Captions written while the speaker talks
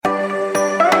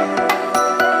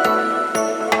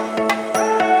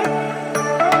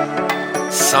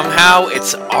Now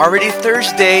it's already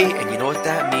Thursday, and you know what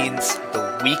that means?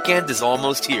 The weekend is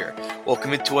almost here.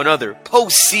 Welcome into another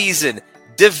postseason,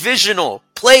 divisional,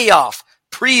 playoff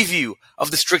preview of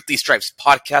the Strictly Stripes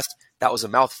podcast. That was a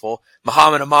mouthful.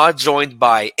 Muhammad Ahmad, joined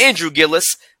by Andrew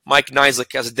Gillis. Mike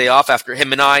Nizick has a day off after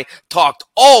him and I talked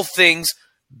all things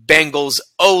Bengals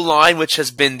O-line, which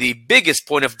has been the biggest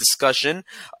point of discussion.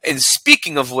 And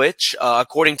speaking of which,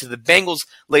 according to the Bengals'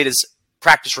 latest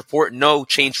practice report, no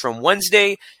change from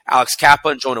Wednesday. Alex Kappa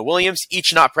and Jonah Williams,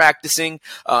 each not practicing.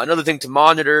 Another thing to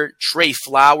monitor, Trey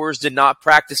Flowers did not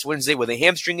practice Wednesday with a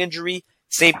hamstring injury.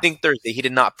 Same thing Thursday. He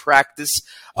did not practice.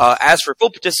 As for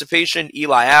full participation,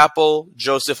 Eli Apple,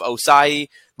 Joseph Osai,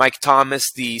 Mike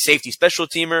Thomas, the safety special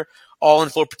teamer, all in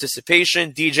full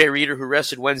participation. DJ Reader, who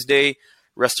rested Wednesday,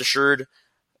 rest assured,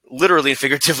 literally and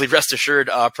figuratively rest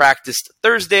assured, practiced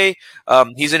Thursday.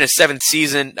 He's in his seventh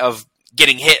season of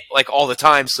getting hit like all the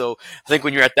time. So I think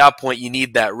when you're at that point, you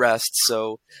need that rest.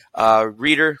 So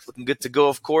Reader looking good to go,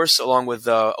 of course, along with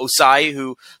Osai,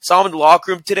 who saw him in the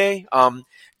locker room today. Kind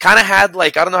of had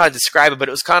like, I don't know how to describe it, but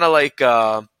it was kind of like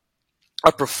a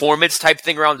performance type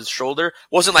thing around his shoulder.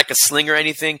 Wasn't like a sling or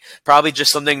anything. Probably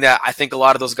just something that I think a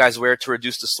lot of those guys wear to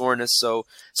reduce the soreness. So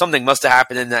something must have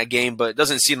happened in that game, but it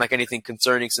doesn't seem like anything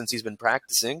concerning since he's been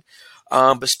practicing.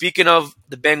 But speaking of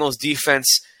the Bengals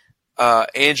defense,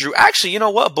 Andrew, actually, you know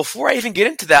what? Before I even get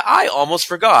into that, I almost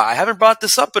forgot. I haven't brought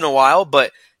this up in a while,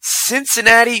 but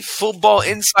Cincinnati Football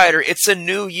Insider, it's a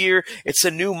new year. It's a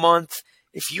new month.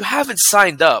 If you haven't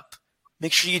signed up,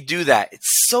 make sure you do that.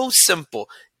 It's so simple.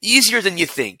 Easier than you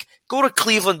think. Go to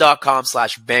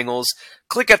cleveland.com/Bengals.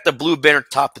 Click at the blue banner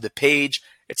top of the page.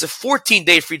 It's a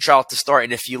 14-day free trial to start,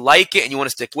 and if you like it and you want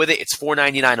to stick with it, it's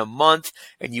 $4.99 a month,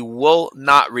 and you will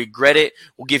not regret it.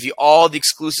 We'll give you all the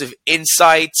exclusive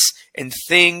insights and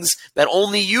things that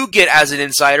only you get as an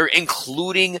insider,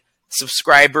 including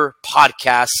subscriber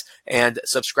podcasts and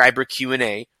subscriber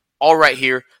Q&A, all right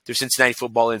here through Cincinnati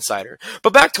Football Insider.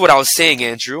 But back to what I was saying,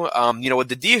 Andrew, with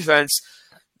the defense,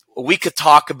 we could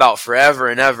talk about forever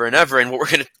and ever and ever, and what we're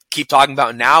going to keep talking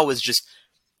about now is just,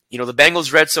 the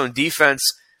Bengals' red zone defense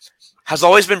has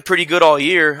always been pretty good all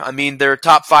year. I mean, they're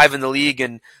top 5 in the league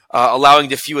and allowing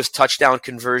the fewest touchdown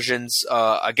conversions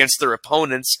against their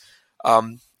opponents.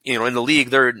 In the league,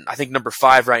 they're, I think, number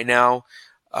 5 right now,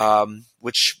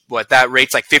 that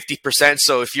rate's like 50%.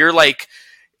 So if you're like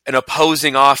an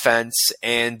opposing offense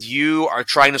and you are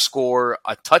trying to score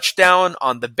a touchdown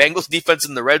on the Bengals defense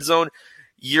in the red zone,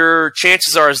 your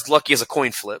chances are as lucky as a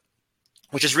coin flip,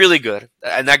 which is really good.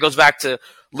 And that goes back to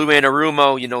Lou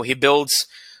Anarumo. He builds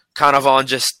kind of on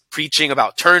just preaching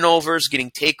about turnovers, getting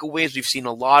takeaways. We've seen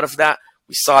a lot of that.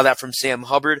 We saw that from Sam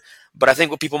Hubbard. But I think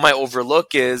what people might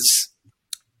overlook is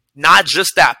not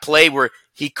just that play where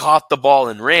he caught the ball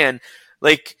and ran.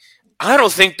 Like, I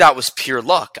don't think that was pure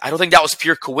luck. I don't think that was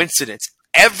pure coincidence.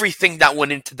 Everything that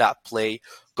went into that play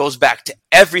goes back to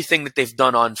everything that they've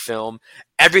done on film,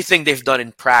 everything they've done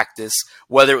in practice,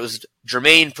 whether it was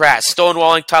Jermaine Pratt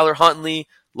stonewalling Tyler Huntley,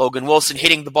 Logan Wilson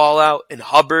hitting the ball out, and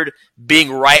Hubbard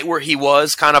being right where he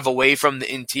was, kind of away from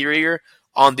the interior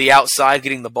on the outside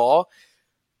getting the ball.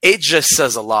 It just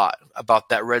says a lot about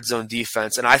that red zone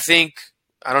defense. And I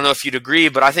don't know if you'd agree,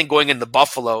 but I think going into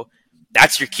Buffalo,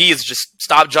 that's your key, is just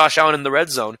stop Josh Allen in the red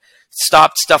zone.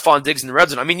 Stop Stephon Diggs in the red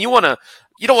zone. I mean, you don't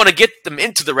want to get them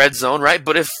into the red zone, right?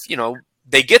 But if,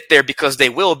 they get there, because they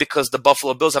will, because the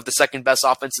Buffalo Bills have the second best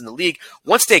offense in the league.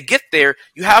 Once they get there,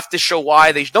 you have to show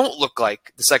why they don't look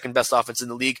like the second best offense in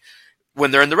the league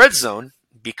when they're in the red zone,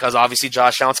 because obviously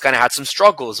Josh Allen's kind of had some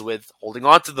struggles with holding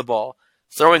on to the ball,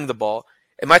 throwing the ball.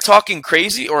 Am I talking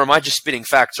crazy, or am I just spitting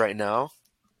facts right now?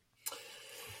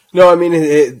 No, I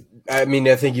mean,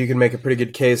 I think you can make a pretty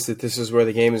good case that this is where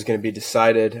the game is going to be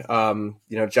decided.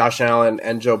 Josh Allen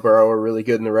and Joe Burrow are really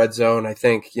good in the red zone. I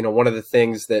think, one of the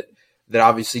things that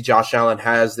obviously Josh Allen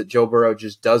has that Joe Burrow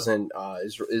just doesn't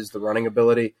is the running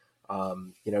ability.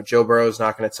 Joe Burrow is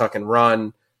not going to tuck and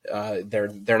run. They're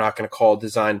not going to call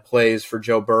design plays for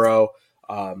Joe Burrow.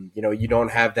 You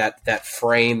don't have that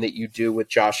frame that you do with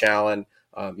Josh Allen.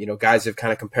 Guys have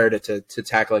kind of compared it to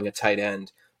tackling a tight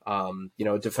end.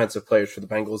 Defensive players for the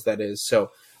Bengals, that is.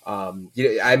 So,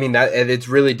 it's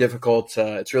really difficult.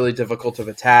 It's really difficult of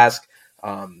a task.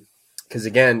 Because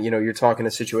again, you're talking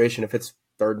a situation, if it's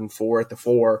 3rd and 4 at the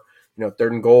 4,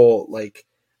 3rd and goal, like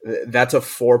that's a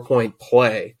 4-point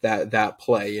play, that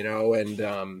play,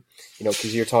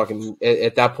 because you're talking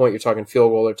at that point, you're talking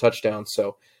field goal or touchdown.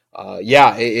 So,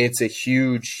 it's a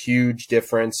huge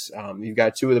difference. You've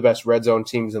got 2 of the best red zone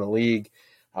teams in the league.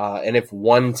 And if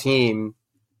one team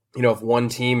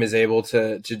is able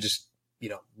to just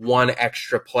one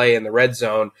extra play in the red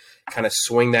zone, kind of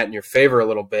swing that in your favor a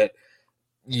little bit,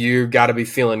 you got to be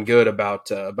feeling good about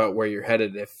where you're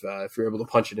headed if you're able to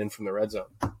punch it in from the red zone.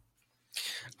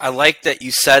 I like that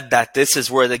you said that this is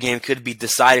where the game could be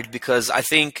decided, because I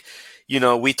think,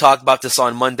 we talked about this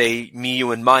on Monday, me,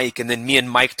 you, and Mike, and then me and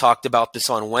Mike talked about this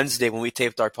on Wednesday when we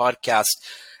taped our podcast.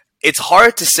 It's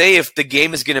hard to say if the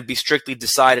game is going to be strictly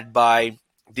decided by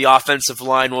the offensive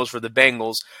line woes for the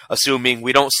Bengals, assuming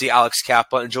we don't see Alex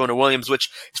Kappa and Jonah Williams, which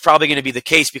is probably going to be the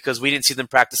case because we didn't see them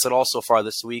practice at all so far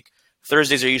this week.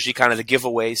 Thursdays are usually kind of the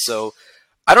giveaway, so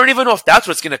I don't even know if that's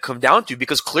what it's going to come down to,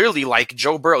 because clearly,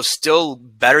 Joe Burrow's still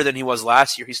better than he was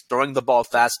last year. He's throwing the ball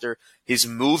faster. He's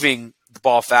moving the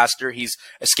ball faster. He's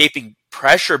escaping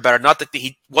pressure better. Not that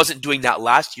he wasn't doing that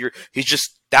last year. He's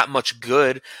just that much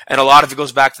good. And a lot of it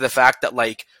goes back to the fact that,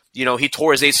 he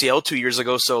tore his ACL 2 years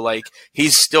ago. So,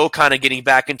 he's still kind of getting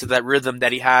back into that rhythm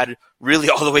that he had really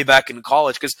all the way back in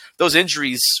college, because those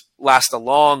injuries last a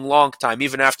long, long time,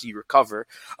 even after you recover.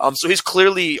 So he's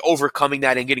clearly overcoming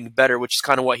that and getting better, which is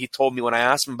kind of what he told me when I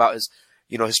asked him about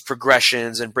his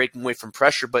progressions and breaking away from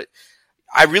pressure. But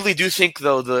I really do think,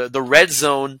 though, the red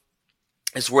zone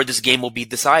is where this game will be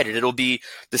decided. It'll be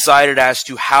decided as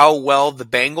to how well the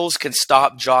Bengals can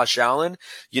stop Josh Allen.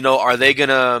 Are they going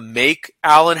to make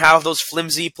Allen have those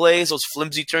flimsy plays, those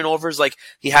flimsy turnovers like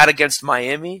he had against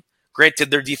Miami? Granted,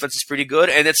 their defense is pretty good,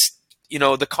 and it's,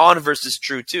 the converse is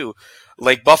true too.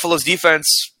 Buffalo's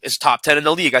defense is top 10 in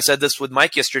the league. I said this with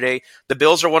Mike yesterday. The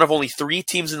Bills are one of only 3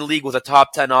 teams in the league with a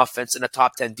top 10 offense and a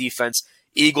top 10 defense.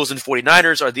 Eagles and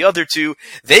 49ers are the other 2.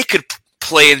 They could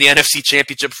play in the NFC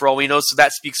Championship for all we know, so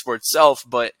that speaks for itself.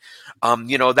 But,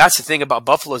 that's the thing about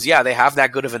Buffalo's. Yeah, they have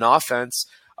that good of an offense,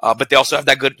 but they also have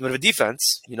that good of a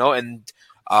defense, and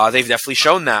they've definitely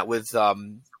shown that with,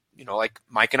 like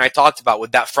Mike and I talked about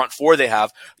with that front 4 they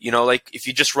have. If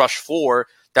you just rush 4,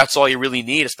 that's all you really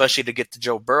need, especially to get to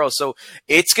Joe Burrow. So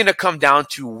it's going to come down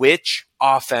to which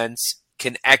offense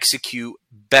can execute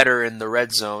better in the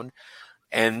red zone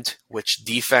and which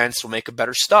defense will make a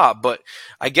better stop. But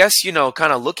I guess,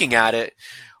 kind of looking at it,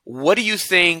 what do you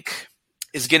think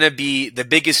is going to be the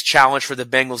biggest challenge for the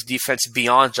Bengals defense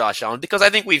beyond Josh Allen? Because I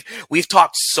think we've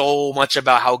talked so much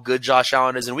about how good Josh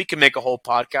Allen is, and we can make a whole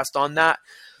podcast on that.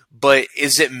 But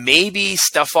is it maybe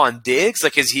Stephon Diggs?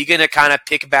 Is he going to kind of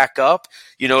pick back up?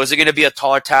 Is it going to be a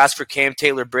taller task for Cam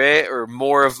Taylor-Britt or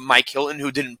more of Mike Hilton,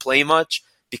 who didn't play much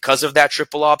because of that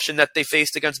triple option that they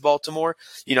faced against Baltimore?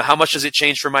 How much does it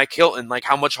change for Mike Hilton?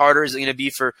 How much harder is it going to be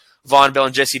for Von Bell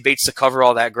and Jesse Bates to cover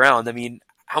all that ground? I mean,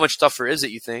 how much tougher is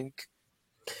it, you think?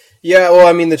 Yeah,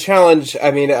 well, the challenge,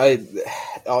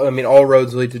 all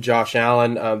roads lead to Josh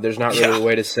Allen. There's not really a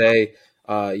way to say,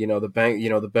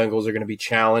 the Bengals are going to be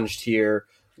challenged here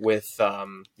with,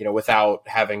 without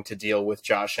having to deal with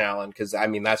Josh Allen, because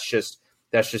that's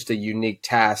just a unique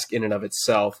task in and of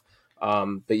itself.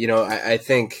 But I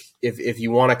think if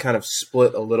you want to kind of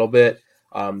split a little bit,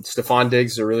 Stephon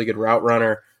Diggs is a really good route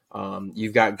runner.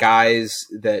 You've got guys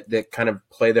that kind of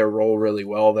play their role really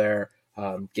well there.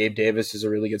 Gabe Davis is a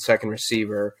really good second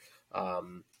receiver.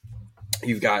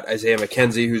 You've got Isaiah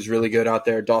McKenzie, who's really good out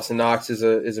there. Dawson Knox is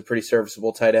a pretty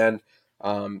serviceable tight end.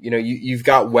 You've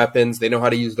got weapons. They know how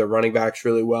to use their running backs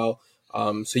really well.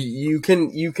 So you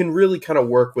can really kind of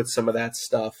work with some of that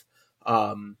stuff.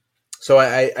 So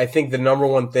I think the number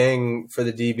one thing for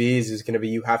the DBs is going to be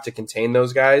you have to contain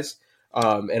those guys.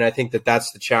 And I think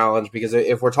that's the challenge, because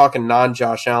if we're talking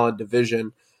non-Josh Allen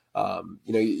division,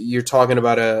 you're talking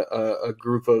about a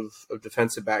group of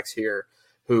defensive backs here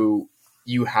who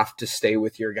you have to stay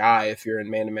with your guy. If you're in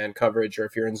man-to-man coverage or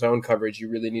if you're in zone coverage, you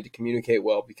really need to communicate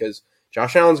well, because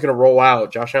Josh Allen's going to roll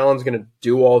out. Josh Allen's going to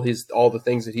do all the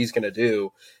things that he's going to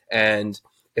do. And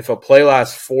if a play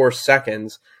lasts 4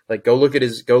 seconds, go look at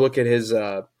his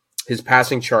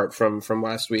passing chart from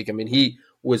last week. He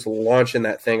was launching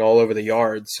that thing all over the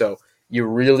yard. So you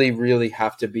really, really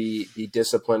have to be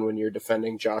disciplined when you're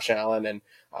defending Josh Allen. And,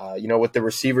 with the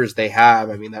receivers they have,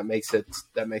 that makes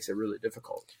it really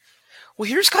difficult. Well,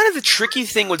 here's kind of the tricky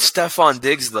thing with Stephon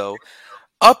Diggs, though.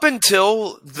 Up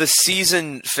until the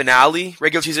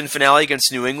regular season finale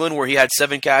against New England, where he had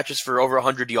 7 catches for over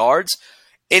 100 yards,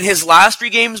 in his last 3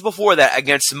 games before that,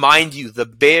 against, mind you, the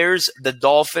Bears, the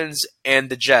Dolphins, and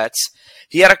the Jets,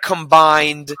 he had a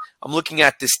combined, I'm looking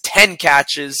at this, 10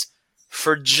 catches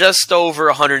for just over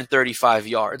 135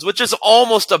 yards, which is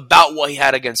almost about what he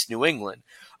had against New England.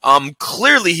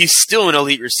 Clearly, he's still an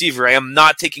elite receiver. I am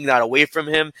not taking that away from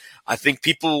him. I think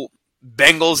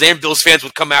Bengals and Bills fans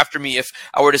would come after me if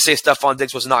I were to say Stephon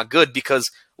Diggs was not good, because,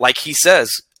 like he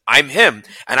says, I'm him.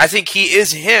 And I think he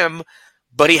is him,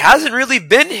 but he hasn't really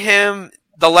been him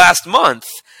the last month.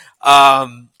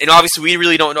 And obviously we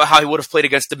really don't know how he would have played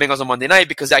against the Bengals on Monday night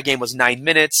because that game was 9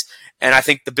 minutes. And I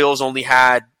think the Bills only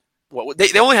had,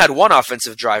 they only had one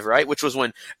offensive drive, right? Which was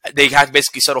when they had to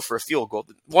basically settle for a field goal.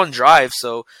 One drive,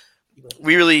 so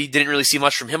we didn't really see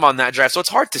much from him on that drive. So it's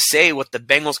hard to say what the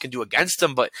Bengals can do against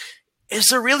him, but is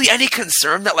there really any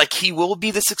concern that like he will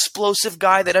be this explosive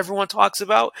guy that everyone talks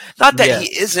about? Not that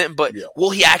he isn't, but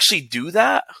will he actually do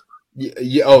that?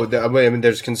 Yeah, I mean,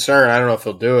 there's concern. I don't know if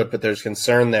he'll do it, but there's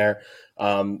concern there.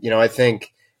 I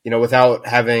think, without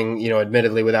having,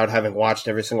 admittedly, without having watched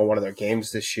every single one of their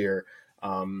games this year,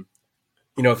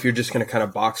 if you're just going to kind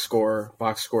of box score,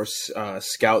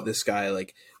 scout this guy,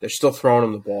 like they're still throwing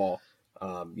him the ball.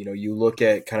 You look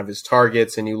at kind of his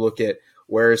targets and you look at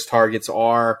where his targets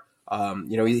are.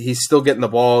 He's still getting the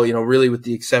ball, really with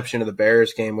the exception of the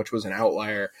Bears game, which was an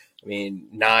outlier. I mean,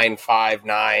 9, 5,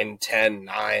 9, 10,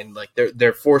 9. Like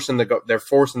they're forcing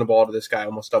the ball to this guy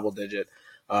almost double digit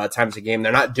times a game.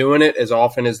 They're not doing it as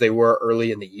often as they were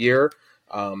early in the year.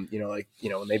 When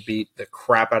they beat the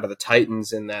crap out of the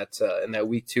Titans in that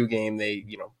week 2 game,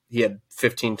 he had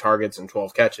 15 targets and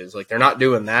 12 catches. Like they're not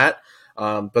doing that,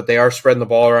 but they are spreading the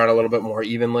ball around a little bit more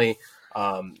evenly.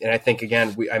 And I think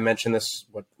again, I mentioned this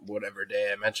whatever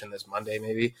day I mentioned this Monday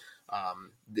maybe.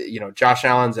 Josh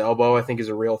Allen's elbow I think is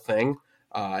a real thing.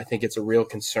 I think it's a real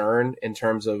concern in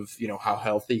terms of how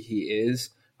healthy he is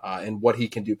and what he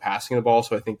can do passing the ball.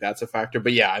 So I think that's a factor.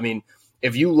 But yeah, I mean,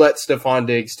 if you let Stephon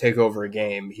Diggs take over a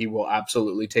game, he will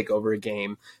absolutely take over a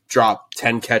game, drop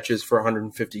 10 catches for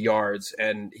 150 yards,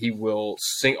 and he will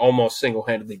almost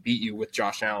single-handedly beat you with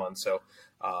Josh Allen. So,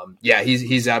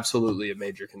 he's absolutely a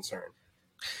major concern.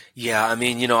 Yeah, I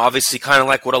mean, obviously kind of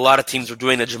like what a lot of teams were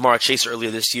doing to Jamar Chase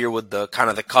earlier this year with the kind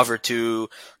of the cover 2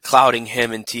 clouding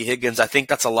him and T. Higgins. I think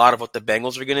that's a lot of what the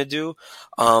Bengals are going to do,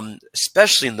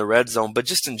 especially in the red zone, but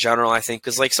just in general, I think,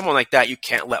 because like someone like that, you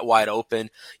can't let wide open.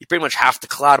 You pretty much have to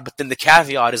cloud, but then the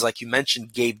caveat is, like you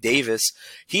mentioned, Gabe Davis.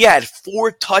 He had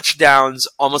 4 touchdowns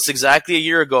almost exactly a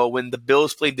year ago when the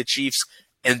Bills played the Chiefs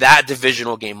in that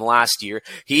divisional game last year.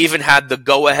 He even had the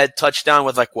go-ahead touchdown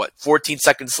with 14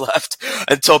 seconds left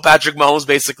until Patrick Mahomes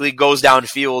basically goes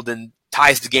downfield and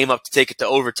ties the game up to take it to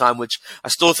overtime, which I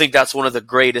still think that's one of the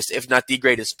greatest, if not the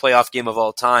greatest, playoff game of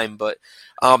all time. But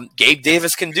Gabe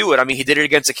Davis can do it. I mean, he did it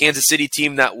against a Kansas City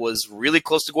team that was really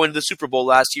close to going to the Super Bowl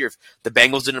last year if the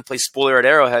Bengals didn't play spoiler at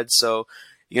Arrowhead. So,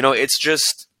 it's going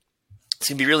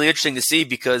to be really interesting to see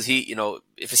because he,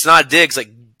 if it's not Diggs,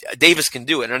 Davis can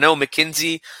do it. And I know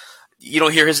McKenzie, you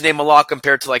don't hear his name a lot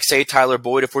compared to say Tyler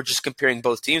Boyd if we're just comparing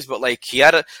both teams, but he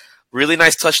had a really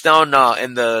nice touchdown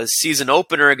in the season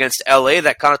opener against LA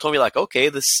that kind of told me okay,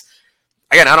 this,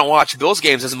 again, I don't watch Bills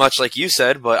games as much like you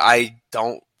said, but I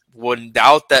wouldn't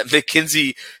doubt that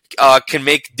McKenzie can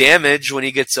make damage when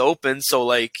he gets open.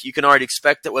 So you can already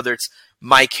expect that whether it's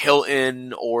Mike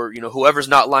Hilton or, whoever's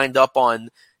not lined up on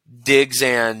Diggs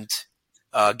and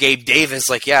Gabe Davis,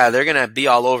 they're going to be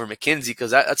all over McKenzie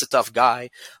because that's a tough guy.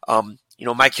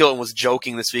 Mike Hilton was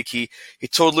joking this week. He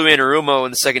told Lou Anarumo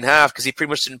in the second half because he pretty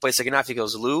much didn't play second half. He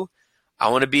goes, Lou, I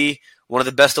want to be one of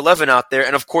the best 11 out there.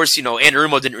 And of course,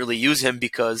 Anarumo didn't really use him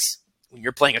because when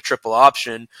you're playing a triple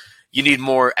option, you need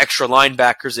more extra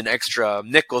linebackers and extra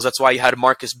nickels. That's why you had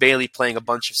Marcus Bailey playing a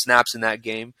bunch of snaps in that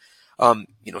game.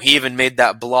 He even made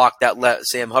that block that let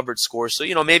Sam Hubbard score. So,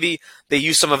 maybe they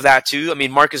use some of that too. I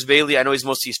mean, Marcus Bailey, I know he's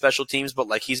mostly special teams, but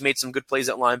he's made some good plays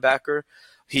at linebacker.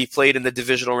 He played in the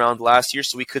divisional round last year,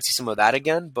 so we could see some of that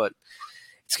again, but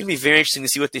it's going to be very interesting to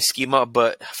see what they scheme up.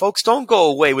 But folks, don't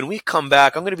go away. When we come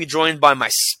back, I'm going to be joined by my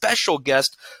special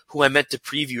guest who I meant to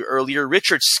preview earlier.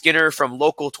 Richard Skinner from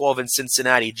Local 12 in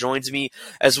Cincinnati joins me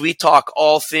as we talk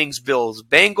all things Bills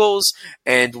Bengals,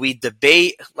 and we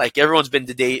debate, like everyone's been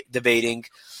debating,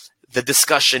 the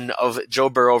discussion of Joe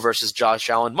Burrow versus Josh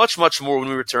Allen. Much, much more when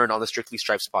we return on the Strictly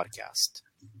Stripes podcast.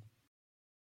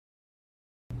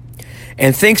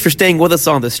 And thanks for staying with us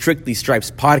on the Strictly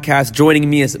Stripes podcast. Joining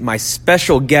me is my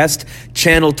special guest,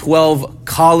 Channel 12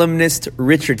 columnist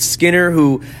Richard Skinner,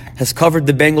 who has covered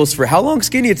the Bengals for how long,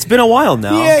 Skinny? It's been a while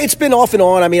now. Yeah, it's been off and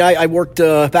on. I mean, I worked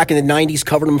back in the 90s,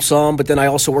 covered them some, but then I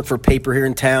also worked for a paper here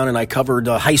in town, and I covered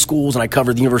high schools, and I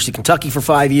covered the University of Kentucky for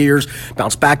 5 years,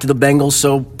 bounced back to the Bengals.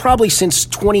 So probably since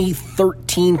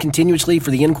 2013 continuously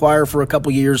for the Inquirer for a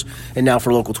couple years, and now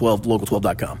for Local 12,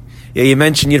 local12.com. Yeah, you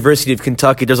mentioned University of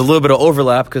Kentucky. There's a little bit of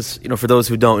overlap because, for those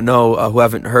who don't know, who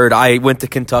haven't heard, I went to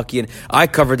Kentucky and I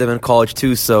covered them in college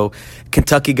too. So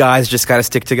Kentucky guys just got to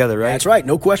stick together, right? That's right.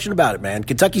 No question about it, man.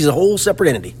 Kentucky's a whole separate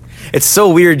entity. It's so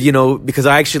weird, because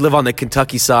I actually live on the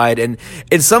Kentucky side. And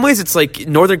in some ways, it's like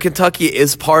Northern Kentucky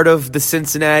is part of the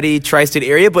Cincinnati tri-state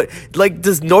area. But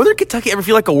does Northern Kentucky ever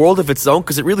feel like a world of its own?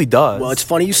 Because it really does. Well, it's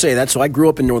funny you say that. So I grew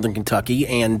up in Northern Kentucky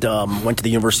and went to the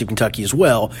University of Kentucky as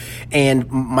well. And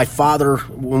my father,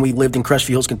 when we lived in Crestview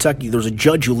Hills, Kentucky, there was a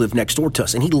judge who lived next door to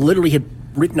us. And he literally had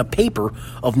written a paper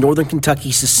of Northern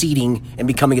Kentucky seceding and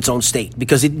becoming its own state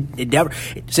because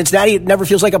Cincinnati, it never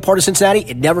feels like a part of Cincinnati.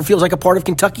 It never feels like a part of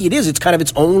Kentucky. It is. It's kind of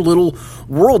its own little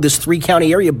world, this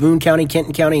 3-county area, Boone County,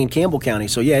 Kenton County, and Campbell County.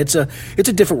 So, yeah, it's a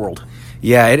different world.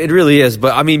 Yeah, it really is.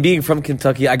 But, I mean, being from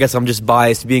Kentucky, I guess I'm just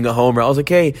biased. Being a homer, I was like,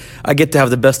 hey, I get to have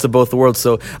the best of both worlds.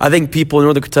 So I think people in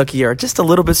Northern Kentucky are just a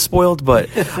little bit spoiled. But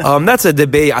that's a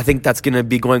debate. I think that's going to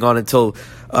be going on until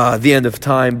the end of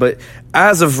time. But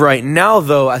as of right now,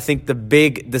 though, I think the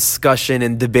big discussion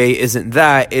and debate isn't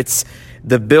that. It's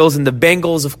the Bills and the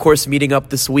Bengals, of course, meeting up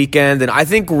this weekend. And I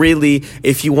think really,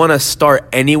 if you want to start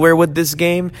anywhere with this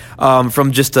game,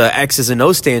 from just a X's and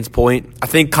O's standpoint, I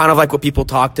think kind of like what people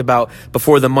talked about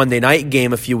before the Monday night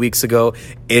game a few weeks ago,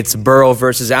 it's Burrow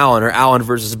versus Allen, or Allen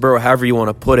versus Burrow, however you want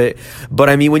to put it. But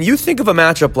I mean, when you think of a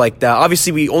matchup like that,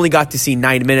 obviously we only got to see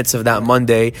 9 minutes of that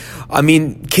Monday. I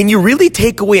mean, can you really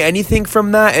take away anything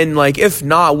from that? And if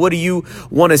not, what do you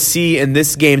want to see in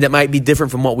this game that might be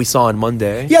different from what we saw on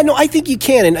Monday? Yeah, no, I think you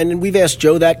can, and we've asked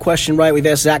Joe that question, right? We've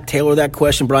asked Zach Taylor that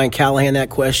question, Brian Callahan that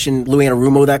question, Lou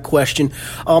Anarumo that question.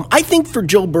 I think for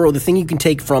Joe Burrow, the thing you can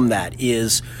take from that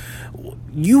is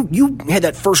you had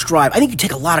that first drive. I think you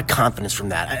take a lot of confidence from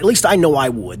that. At least I know I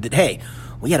would. That, hey,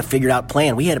 we had a figured out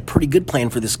plan. We had a pretty good plan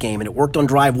for this game, and it worked on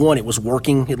drive 1. It was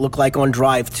working, it looked like, on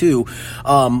drive 2.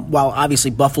 While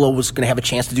obviously Buffalo was going to have a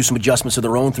chance to do some adjustments of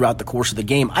their own throughout the course of the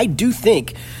game, I do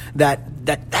think that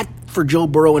for Joe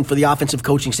Burrow and for the offensive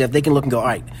coaching staff, they can look and go, all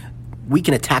right, we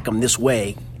can attack them this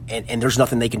way, and there's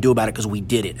nothing they can do about it because we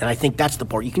did it. And I think that's the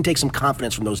part. You can take some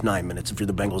confidence from those 9 minutes if you're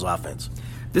the Bengals offense.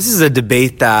 This is a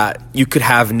debate that you could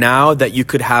have now, that you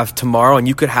could have tomorrow, and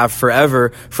you could have forever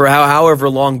for however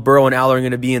long Burrow and Allen are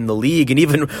going to be in the league, and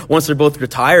even once they're both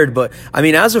retired. But, I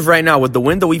mean, as of right now, with the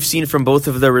window we've seen from both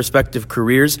of their respective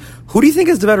careers, who do you think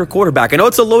is the better quarterback? I know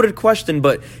it's a loaded question,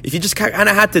 but if you just kind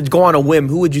of had to go on a whim,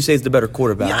 who would you say is the better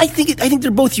quarterback? Yeah, I think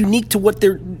they're both unique to what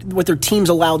their teams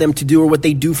allow them to do, or what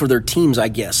they do for their teams, I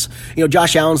guess.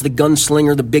 Josh Allen's the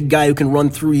gunslinger, the big guy who can run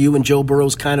through you, and Joe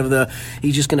Burrow's kind of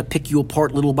he's just going to pick you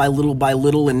apart little by little by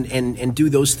little and do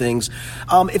those things.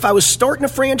 If I was starting a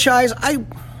franchise, I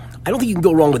don't think you can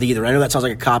go wrong with either. I know that sounds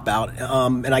like a cop-out.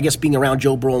 And I guess being around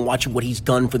Joe Burrow and watching what he's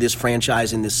done for this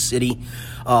franchise in this city,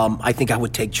 I think I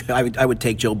would take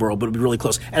Joe Burrow, but it would be really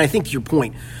close. And I think to your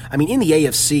point, I mean, in the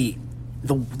AFC,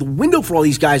 the window for all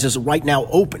these guys is right now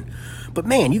open. But,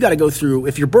 man, you got to go through –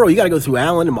 if you're Burrow, you got to go through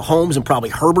Allen and Mahomes and probably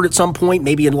Herbert at some point,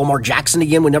 maybe in Lamar Jackson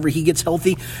again whenever he gets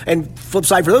healthy. And flip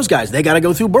side for those guys, they got to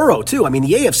go through Burrow too. I mean,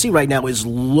 the AFC right now is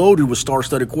loaded with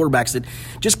star-studded quarterbacks that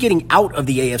just getting out of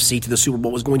the AFC to the Super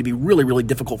Bowl is going to be really, really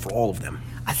difficult for all of them.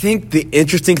 I think the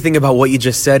interesting thing about what you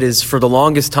just said is for the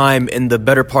longest time in the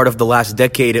better part of the last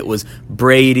decade, it was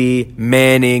Brady,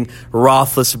 Manning,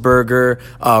 Roethlisberger,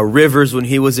 Rivers when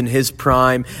he was in his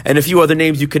prime, and a few other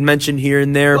names you could mention here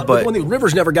and there. But one thing,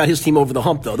 Rivers never got his team over the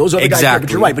hump, though. Those other guys,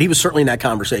 but you're right, but he was certainly in that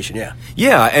conversation, yeah.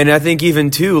 Yeah, and I think even,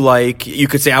 too, you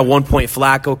could say at one point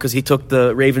Flacco because he took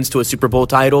the Ravens to a Super Bowl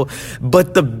title,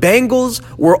 but the Bengals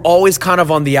were always kind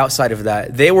of on the outside of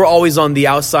that. They were always on the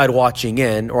outside watching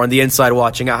in, or on the inside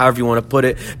watching out, however you want to put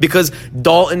it, because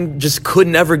Dalton just could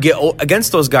never get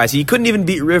against those guys. He couldn't even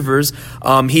beat Rivers.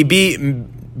 He beat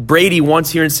Brady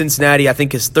once here in Cincinnati, I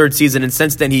think his third season, and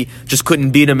since then he just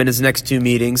couldn't beat him in his next two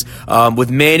meetings. With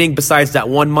Manning, besides that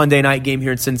one Monday night game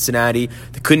here in Cincinnati,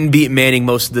 they couldn't beat Manning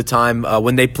most of the time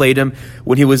when they played him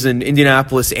when he was in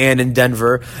Indianapolis and in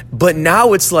Denver. But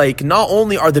now it's like not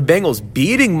only are the Bengals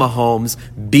beating Mahomes,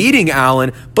 beating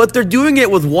Allen, but they're doing it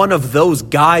with one of those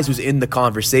guys who's in the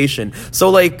conversation.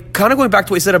 So kind of going back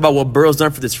to what he said about what Burrow's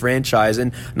done for this franchise,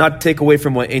 and not take away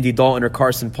from what Andy Dalton or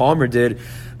Carson Palmer did,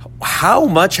 how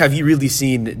much have you really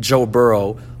seen Joe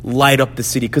Burrow light up the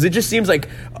city? Because it just seems like,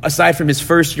 aside from his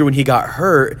first year when he got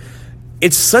hurt,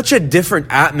 it's such a different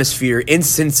atmosphere in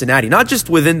Cincinnati, not just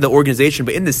within the organization,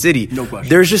 but in the city. No question.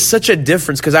 There's just such a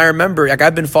difference, because I remember,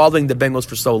 I've been following the Bengals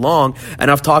for so long,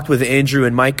 and I've talked with Andrew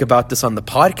and Mike about this on the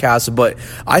podcast, but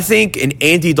I think in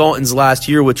Andy Dalton's last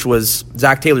year, which was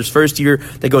Zach Taylor's first year,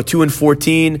 they go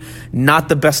 2-14, not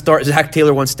the best start Zach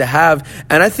Taylor wants to have,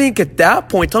 and I think at that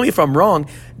point, tell me if I'm wrong,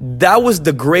 that was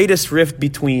the greatest rift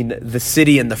between the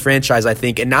city and the franchise, I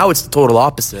think, and now it's the total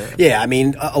opposite. Yeah, I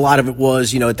mean, a lot of it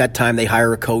was, at that time they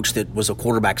hire a coach that was a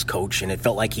quarterback's coach, and it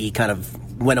felt like he kind of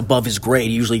went above his grade.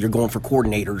 Usually you're going for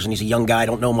coordinators, and he's a young guy,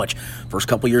 don't know much. First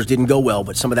couple of years didn't go well,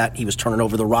 but some of that he was turning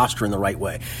over the roster in the right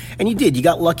way. And you did. You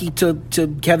got lucky to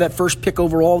have that first pick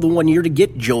overall the 1 year to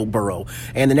get Joe Burrow,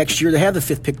 and the next year they have the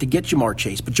 5th pick to get Jamar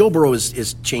Chase. But Joe Burrow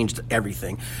has changed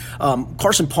everything.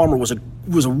 Carson Palmer was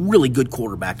a really good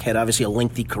quarterback, had obviously a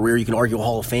lengthy career. You can argue a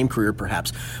Hall of Fame career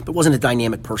perhaps, but wasn't a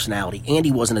dynamic personality.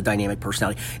 Andy wasn't a dynamic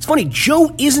personality. It's funny,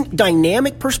 Joe isn't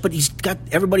dynamic person, but he's got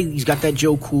that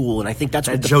Joe cool, and I think that's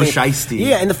what Joe Shiesty.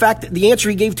 Yeah, and the fact that the answer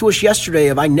he gave to us yesterday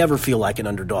of I never feel like an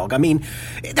underdog. I mean,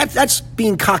 that's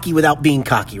being cocky without being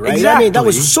cocky, right? Exactly. I mean, that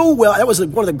was that was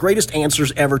one of the greatest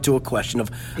answers ever to a question of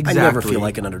I never feel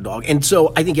like an underdog. And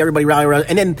so I think everybody rallied around,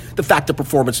 and then the fact of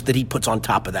performance that he puts on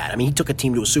top of that. I mean, he took a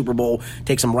team to a Super Bowl,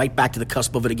 takes them right back to the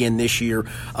cusp of it again this year.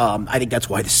 I think that's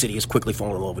why the city is quickly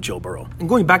falling in love with Joe Burrow. And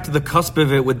going back to the cusp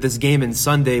of it with this game in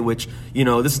Sunday, which,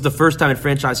 this is the first time in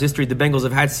franchise history the Bengals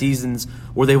have had seasons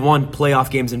where they won playoff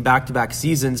games in back-to-back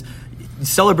seasons.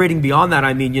 Celebrating beyond that,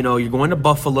 I mean, you're going to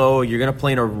Buffalo, you're going to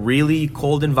play in a really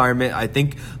cold environment. I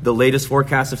think the latest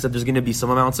forecasts have said there's going to be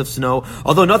some amounts of snow,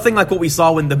 although nothing like what we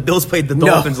saw when the Bills played the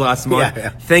Dolphins last month,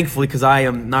 thankfully, because I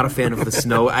am not a fan of the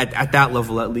snow, at that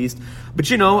level at least. But,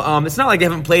 it's not like they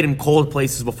haven't played in cold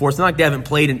places before. It's not like they haven't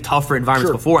played in tougher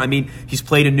environments before. I mean, he's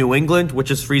played in New England,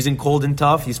 which is freezing cold and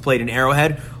tough. He's played in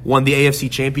Arrowhead, won the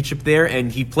AFC Championship there, and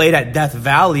he played at Death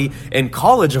Valley in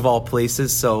college of all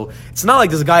places. So it's not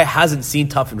like this guy hasn't seen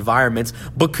tough environments.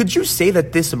 But could you say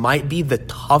that this might be the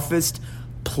toughest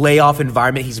playoff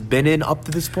environment he's been in up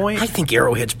to this point? I think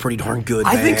Arrowhead's pretty darn good,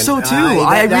 I man. think so, too.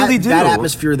 I really do. That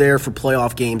atmosphere there for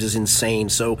playoff games is insane.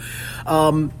 So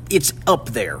it's up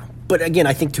there. But again,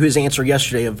 I think to his answer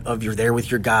yesterday of you're there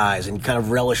with your guys and kind of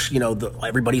relish,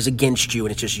 everybody's against you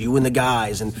and it's just you and the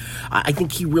guys. And I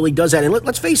think he really does that. And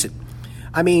let's face it.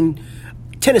 I mean,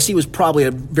 Tennessee was probably a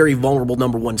very vulnerable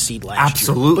number 1 seed last year.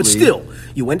 Absolutely. But still,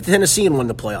 you went to Tennessee and won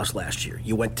the playoffs last year.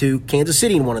 You went to Kansas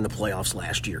City and won in the playoffs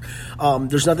last year.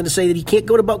 There's nothing to say that he can't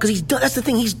go to Buffalo because that's the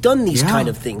thing. He's done these kind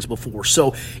of things before.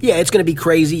 So, yeah, it's going to be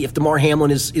crazy if DeMar Hamlin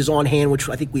is on hand, which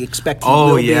I think we expect he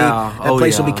will be. That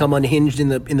place will become unhinged in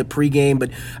the pregame.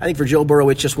 But I think for Joe Burrow,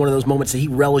 it's just one of those moments that he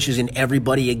relishes in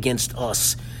everybody against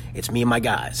us. It's me and my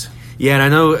guys. Yeah, and I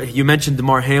know you mentioned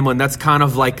DeMar Hamlin. That's kind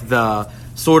of like the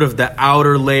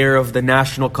outer layer of the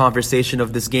national conversation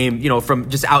of this game, from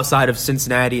just outside of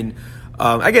Cincinnati and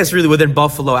I guess really within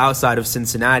Buffalo outside of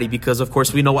Cincinnati, because of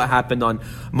course we know what happened on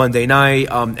Monday night,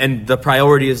 and the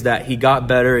priority is that he got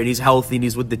better and he's healthy and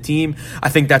he's with the team. I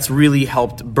think that's really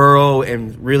helped Burrow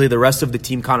and really the rest of the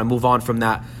team kind of move on from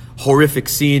that horrific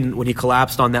scene when he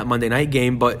collapsed on that Monday night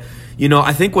game. But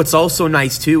I think what's also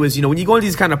nice too is, when you go into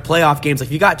these kind of playoff games, like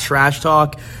you got trash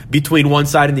talk between one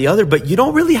side and the other, but you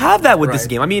don't really have that with this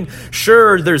game. I mean,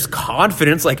 sure, there's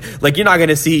confidence. Like you're not going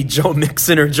to see Joe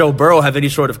Mixon or Joe Burrow have any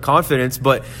sort of confidence,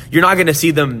 but you're not going to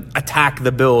see them attack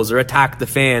the Bills or attack the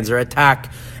fans or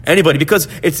attack anybody, because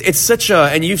it's such a,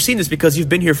 and you've seen this because you've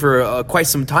been here for quite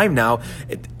some time now.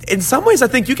 In some ways, I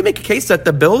think you can make a case that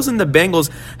the Bills and the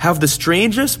Bengals have the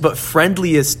strangest but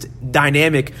friendliest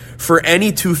dynamic for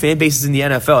any two fan bases in the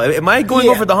NFL. Am I going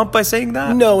over the hump by saying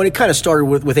that? No, and it kind of started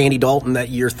with Andy Dalton that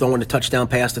year throwing a touchdown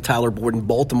pass to Tyler Boyd in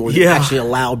Baltimore that actually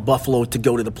allowed Buffalo to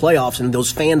go to the playoffs, and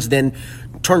those fans then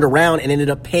turned around and ended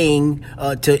up paying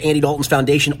to Andy Dalton's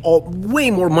foundation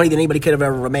way more money than anybody could have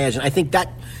ever imagined. I think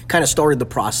that kind of started the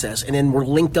process, and then we're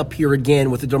linked up here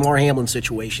again with the DeMar Hamlin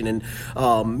situation and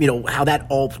how that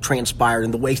all transpired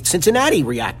and the way Cincinnati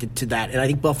reacted to that. And I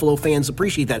think Buffalo fans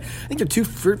appreciate that. I think they're two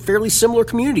fairly similar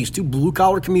communities, two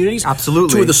blue-collar communities.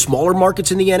 Absolutely. Two of the smaller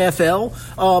markets in the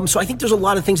NFL. So I think there's a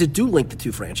lot of things that do link the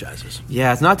two franchises.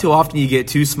 Yeah, it's not too often you get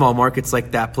two small markets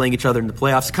like that playing each other in the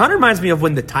playoffs. It kind of reminds me of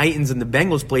when the Titans and the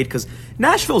Bengals played, because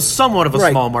Nashville's somewhat of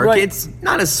a small market. It's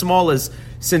not as small as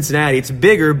Cincinnati. It's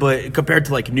bigger, but compared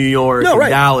to like New York and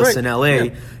Dallas and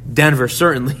LA, Denver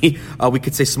certainly, we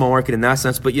could say small market in that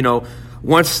sense. But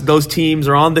once those teams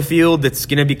are on the field, it's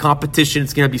going to be competition.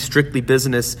 It's going to be strictly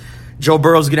business. Joe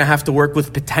Burrow's going to have to work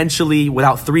with potentially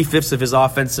without 3/5 of his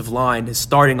offensive line, his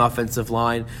starting offensive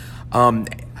line.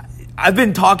 I've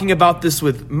been talking about this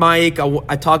with Mike.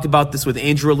 I talked about this with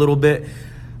Andrew a little bit.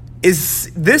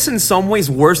 Is this in some ways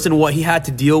worse than what he had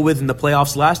to deal with in the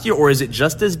playoffs last year, or is it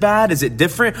just as bad? Is it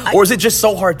different, or is it just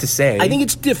so hard to say? I think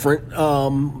it's different.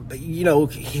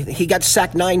 He got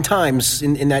sacked 9 times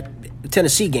in that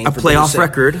Tennessee game. A playoff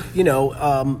record.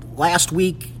 Last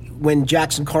week when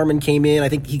Jackson Carman came in, I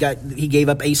think he gave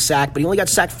up a sack, but he only got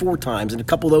sacked 4 times, and a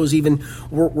couple of those even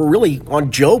were really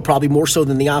on Joe, probably more so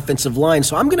than the offensive line.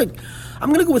 So I'm gonna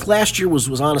go with last year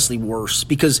was honestly worse,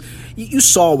 because you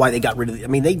saw why they got rid of it. I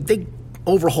mean, they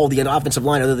overhauled the offensive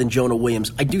line other than Jonah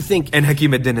Williams. I do think... And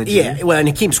Hakeem Adeniji. Yeah, well, and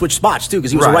Hakeem switched spots, too,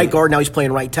 because he was a right guard, now he's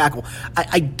playing right tackle.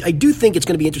 I do think it's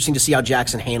going to be interesting to see how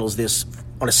Jackson handles this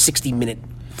on a 60-minute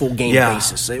full game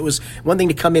basis. It was one thing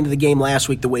to come into the game last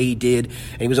week the way he did,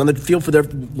 and he was on the field for their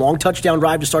long touchdown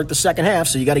drive to start the second half,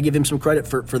 so you got to give him some credit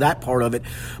for that part of it.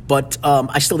 But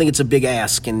I still think it's a big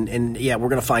ask, and yeah, we're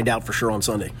going to find out for sure on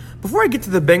Sunday. Before I get to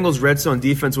the Bengals red zone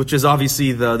defense, which is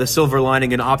obviously the silver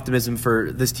lining and optimism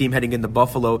for this team heading into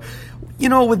Buffalo,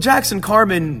 with Jackson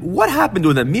Carman, what happened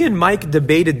to them? Me and Mike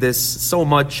debated this so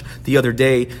much the other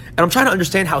day, and I'm trying to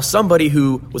understand how somebody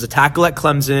who was a tackle at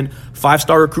Clemson,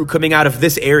 5-star recruit coming out of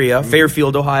this area,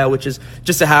 Fairfield, Ohio, which is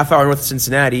just a half hour north of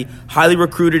Cincinnati, highly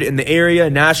recruited in the area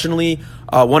nationally,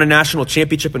 won a national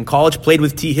championship in college, played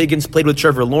with T. Higgins, played with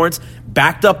Trevor Lawrence,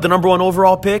 backed up the number 1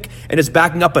 overall pick, and is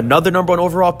backing up another number 1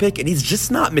 overall pick, and he's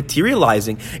just not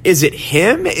materializing. Is it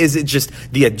him? Is it just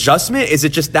the adjustment? Is it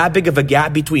just that big of a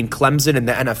gap between Clemson and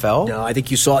the NFL? No, I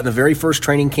think you saw it in the very first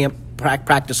training camp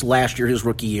practice last year, his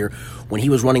rookie year, when he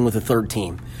was running with the third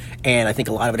team. And I think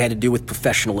a lot of it had to do with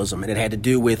professionalism, and it had to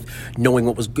do with knowing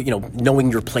what was,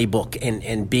 knowing your playbook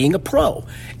and being a pro.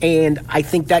 And I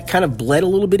think that kind of bled a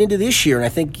little bit into this year. And I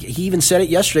think he even said it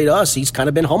yesterday to us. He's kind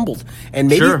of been humbled. And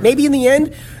maybe in the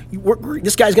end,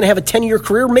 this guy's going to have a 10-year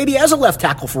career, maybe as a left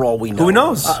tackle for all we know. Who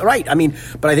knows? Right. I mean,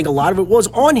 but I think a lot of it was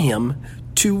on him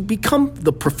to become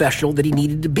the professional that he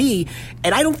needed to be.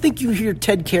 And I don't think you hear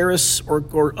Ted Karras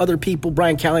or other people,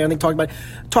 Brian Callahan, I think,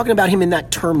 talking about him in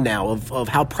that term now of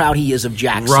how proud he is of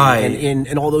Jackson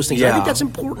and all those things. Yeah. I think that's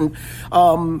important.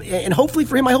 And hopefully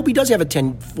for him, I hope he does have a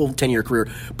full 10-year career.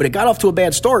 But it got off to a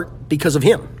bad start because of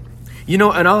him. And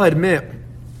I'll admit,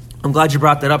 I'm glad you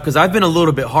brought that up, because I've been a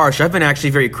little bit harsh. I've been actually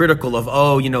very critical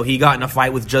of, he got in a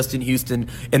fight with Justin Houston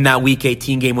in that Week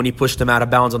 18 game when he pushed him out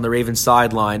of bounds on the Ravens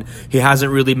sideline. He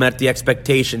hasn't really met the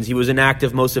expectations. He was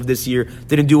inactive most of this year,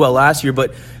 didn't do well last year,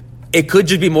 but it could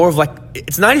just be more of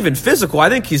it's not even physical. I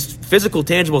think his physical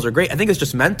tangibles are great. I think it's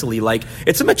just mentally,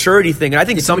 it's a maturity thing. And I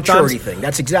think it's sometimes a maturity thing.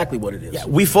 That's exactly what it is. Yeah,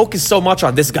 we focus so much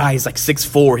on this guy. He's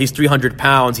 6'4", he's 300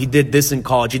 pounds. He did this in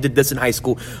college. He did this in high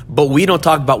school. But we don't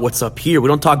talk about what's up here. We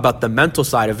don't talk about the mental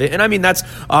side of it. And I mean, that's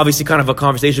obviously kind of a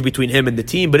conversation between him and the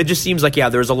team. But it just seems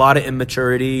there's a lot of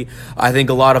immaturity. I think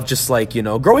a lot of just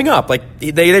growing up.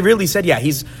 They really said,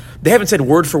 they haven't said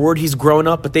word for word he's grown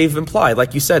up, but they've implied,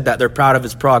 like you said, that they're proud of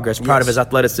his progress, proud of his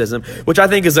athleticism, which I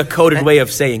think is a coded way of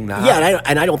saying that. Yeah,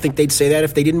 and I don't think they'd say that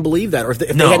if they didn't believe that, or if they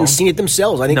hadn't seen it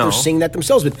themselves. I think they're seeing that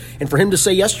themselves. And for him to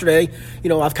say yesterday,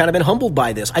 I've kind of been humbled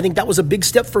by this, I think that was a big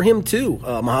step for him too,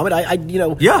 Muhammad. I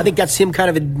think that's him kind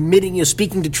of admitting,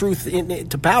 speaking to truth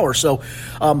to power. So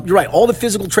you're right, all the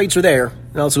physical traits are there.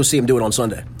 Now let's go see him do it on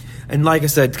Sunday. And like I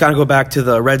said, kind of go back to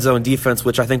the red zone defense,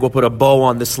 which I think will put a bow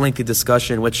on this lengthy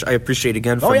discussion, which I appreciate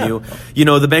again from you.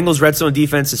 The Bengals red zone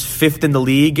defense is 5th in the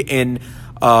league in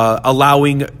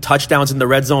allowing touchdowns in the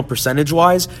red zone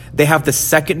percentage-wise. They have the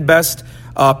second best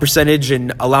percentage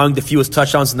in allowing the fewest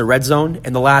touchdowns in the red zone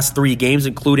in the last 3 games,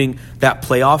 including that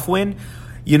playoff win.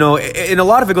 And a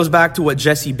lot of it goes back to what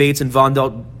Jesse Bates and Von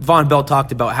Bell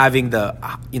talked about, having the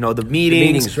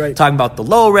meetings, right. Talking about the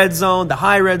low red zone, the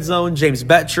high red zone. James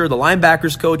Betcher, the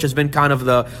linebackers coach, has been kind of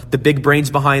the big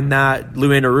brains behind that. Lou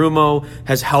Anarumo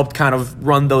has helped kind of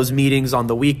run those meetings on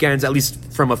the weekends, at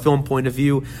least from a film point of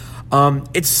view.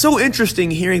 It's so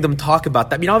interesting hearing them talk about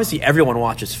that. I mean, obviously everyone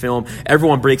watches film,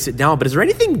 everyone breaks it down, but is there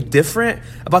anything different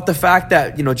about the fact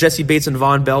that, Jesse Bates and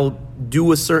Von Bell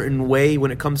do a certain way when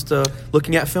it comes to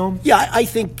looking at film? Yeah, I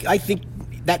think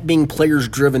that being players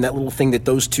driven, that little thing that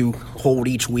those two hold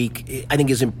each week, I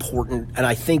think is important. And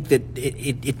I think that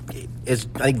it as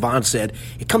I think Von said,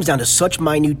 it comes down to such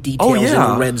minute details in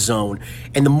the red zone.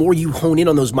 And the more you hone in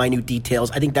on those minute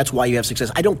details, I think that's why you have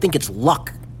success. I don't think it's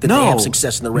luck that they have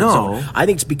success in the red zone. I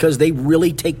think it's because they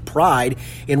really take pride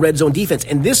in red zone defense.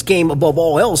 And this game, above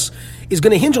all else, is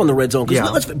going to hinge on the red zone.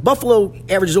 Because Buffalo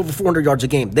averages over 400 yards a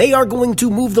game. They are going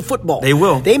to move the football. They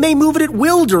will. They may move it at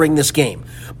will during this game.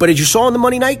 But as you saw in the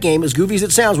Monday night game, as goofy as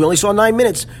it sounds, we only saw 9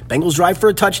 minutes. Bengals drive for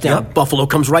a touchdown. Yep. Buffalo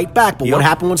comes right back. But what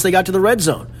happened once they got to the red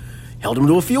zone? Held them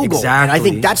to a field goal. Exactly. And I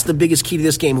think that's the biggest key to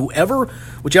this game.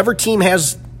 Whichever team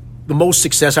has the most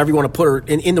success, however you want to put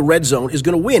it, in the red zone is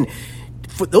going to win.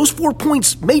 those 4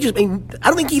 points may just. I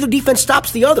don't think either defense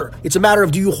stops the other. It's a matter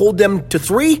of, do you hold them to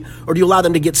 3 or do you allow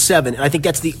them to get 7? And I think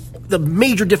that's the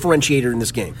major differentiator in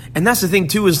this game. And that's the thing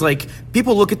too, is like,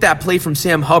 people look at that play from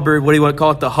Sam Hubbard. What do you want to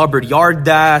call it? The Hubbard yard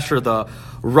dash, or the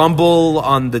rumble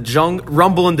in the jungle,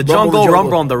 rumble on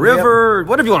the river,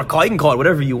 whatever you want to call it. You can call it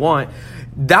whatever you want.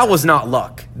 That was not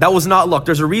luck.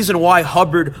 There's a reason why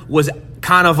Hubbard was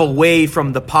kind of away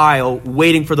from the pile,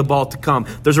 waiting for the ball to come.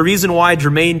 There's a reason why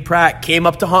Jermaine Pratt came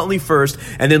up to Huntley first,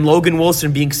 and then Logan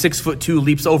Wilson, being 6'2",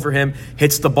 leaps over him,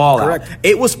 hits the ball out.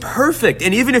 It was perfect.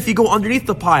 And even if you go underneath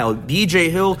the pile,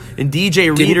 DJ Hill and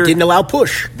DJ Reader didn't allow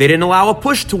push. They didn't allow a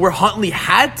push to where Huntley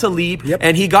had to leap,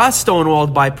 and he got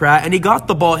stonewalled by Pratt, and he got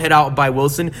the ball hit out by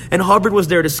Wilson, and Hubbard was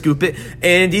there to scoop it.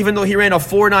 And even though he ran a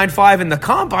 4.95 in the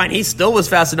combine, he still was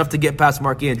fast enough to get past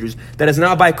Mark Andrews. That is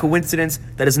not by coincidence.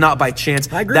 That is not by chance.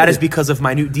 I agree that with is because of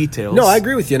minute details. No, I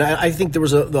agree with you. And I think there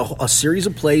was a series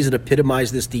of plays that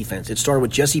epitomized this defense. It started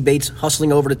with Jesse Bates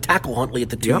hustling over to tackle Huntley at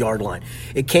the 2-yard line.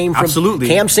 It came from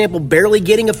Cam Sample barely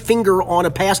getting a finger on a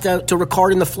pass out to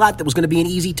Ricard in the flat that was going to be an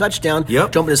easy touchdown,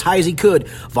 jumping as high as he could.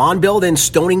 Von Bell then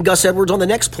stoning Gus Edwards on the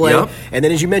next play. And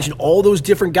then, as you mentioned, all those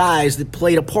different guys that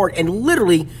played a part. And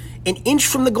literally, an inch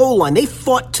from the goal line, they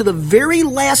fought to the very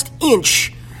last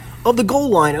inch of the goal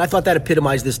line, and I thought that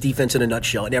epitomized this defense in a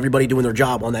nutshell, and everybody doing their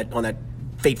job on that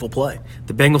fateful play.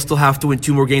 The Bengals still have to win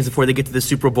 2 more games before they get to the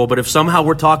Super Bowl, but if somehow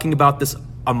we're talking about this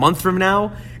a month from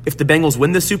now, if the Bengals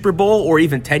win the Super Bowl, or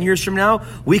even 10 years from now,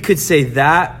 we could say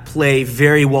that play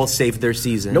very well saved their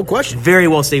season. No question. Very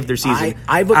well saved their season.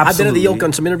 I've been at the Yoke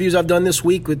on some interviews I've done this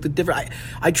week with the different.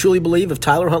 I truly believe if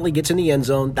Tyler Huntley gets in the end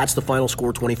zone, that's the final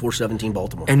score, 24-17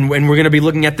 Baltimore. And we're going to be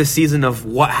looking at this season of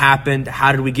what happened,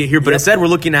 how did we get here? But instead, we're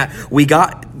looking at they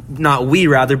got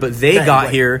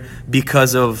here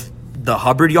because of the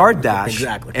Hubbard yard dash.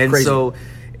 Exactly. And crazy. So,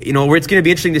 where it's going to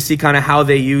be interesting to see kind of how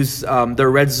they use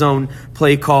their red zone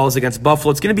play calls against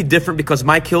Buffalo. It's going to be different because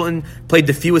Mike Hilton played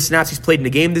the fewest snaps he's played in a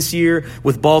game this year.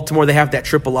 With Baltimore, they have that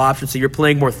triple option, so you're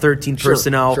playing more 13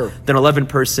 personnel than 11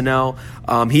 personnel.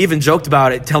 He even joked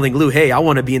about it, telling Lou, hey, I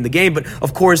want to be in the game. But,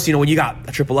 of course, when you got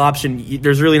a triple option,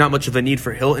 there's really not much of a need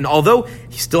for Hilton, although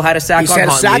he still had a sack on Huntley. He had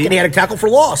a sack, and he had a tackle for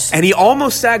loss. And he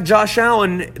almost sacked Josh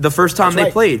Allen the first time they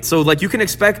played. So, you can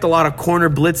expect a lot of corner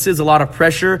blitzes, a lot of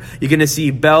pressure. You're going to see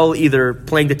Bell either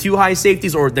playing the 2 high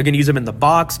safeties, or they're going to use him in the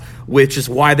box, which is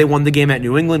why they won the game at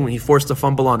New England when he forced a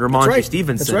fumble on Ramondre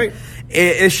Stevenson. That's right.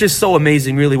 It's just so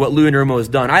amazing, really, what Lou Anarumo has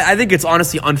done. I think it's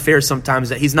honestly unfair sometimes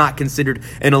that he's not considered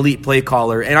an elite play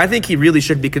caller, and I think he really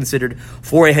should be considered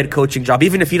for a head coaching job.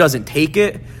 Even if he doesn't take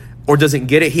it or doesn't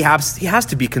get it, he has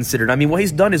to be considered. I mean, what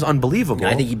he's done is unbelievable.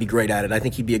 I think he'd be great at it. I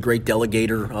think he'd be a great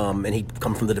delegator, and he'd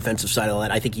come from the defensive side of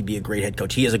that. I think he'd be a great head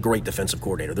coach. He is a great defensive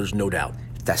coordinator. There's no doubt.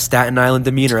 That Staten Island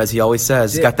demeanor, as he always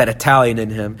says. He's got that Italian in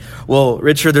him. Well,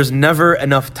 Richard, there's never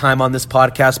enough time on this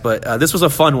podcast, but this was a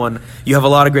fun one. You have a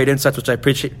lot of great insights, which I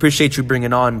appreciate you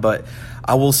bringing on, but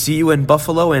I will see you in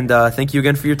Buffalo, and thank you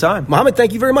again for your time. Mohammed,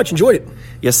 thank you very much. Enjoyed it.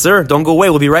 Yes, sir. Don't go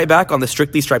away. We'll be right back on the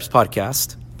Strictly Stripes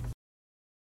podcast.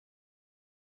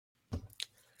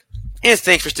 And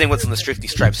thanks for staying with us on the Strictly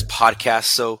Stripes podcast.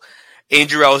 So,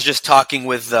 Andrew, I was just talking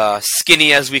with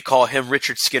Skinny, as we call him,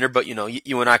 Richard Skinner, but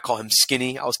you and I call him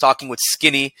Skinny. I was talking with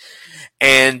Skinny,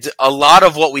 and a lot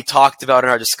of what we talked about in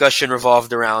our discussion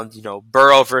revolved around,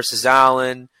 Burrow versus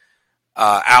Allen,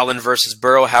 Allen versus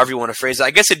Burrow, however you want to phrase it.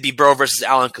 I guess it'd be Burrow versus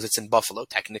Allen because it's in Buffalo,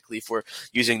 technically, if we're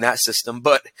using that system.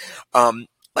 But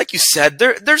like you said,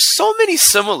 there's so many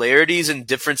similarities and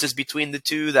differences between the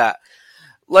two that,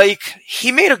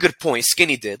 he made a good point,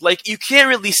 Skinny did. You can't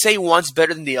really say one's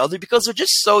better than the other because they're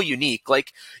just so unique.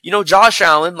 Josh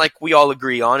Allen, we all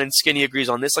agree on, and Skinny agrees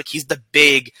on this, he's the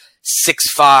big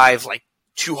 6'5",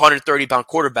 230-pound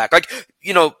quarterback.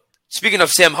 Speaking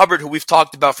of Sam Hubbard, who we've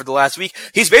talked about for the last week,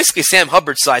 he's basically Sam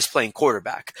Hubbard's size playing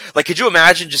quarterback. Could you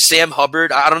imagine just Sam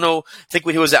Hubbard? I don't know. I think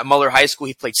when he was at Muller High School,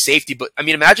 he played safety. But,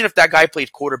 imagine if that guy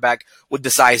played quarterback with the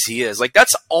size he is.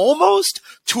 That's almost,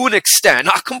 to an extent,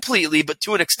 not completely, but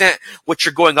to an extent, what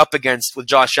you're going up against with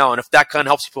Josh Allen, if that kind of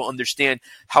helps people understand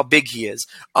how big he is.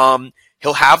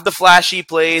 He'll have the flashy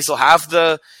plays. He'll have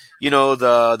the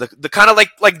kind of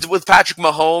like with Patrick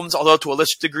Mahomes, although to a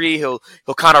lesser degree, he'll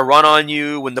kind of run on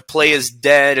you when the play is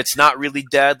dead. It's not really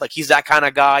dead. He's that kind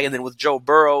of guy. And then with Joe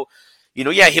Burrow,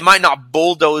 he might not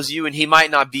bulldoze you, and he might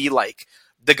not be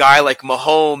the guy like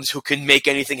Mahomes who can make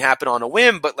anything happen on a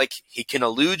whim, but he can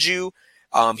elude you.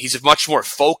 He's much more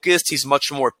focused. He's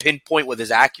much more pinpoint with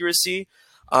his accuracy.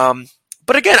 But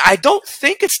But again, I don't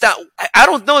think it's that. I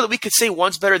don't know that we could say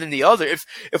one's better than the other.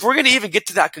 If we're going to even get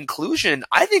to that conclusion,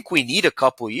 I think we need a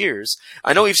couple years.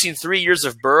 I know we've seen 3 years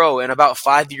of Burrow and about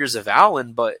 5 years of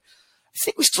Allen, but I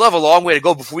think we still have a long way to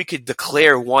go before we could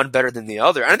declare one better than the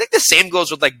other. And I think the same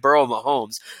goes with like Burrow and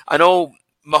Mahomes. I know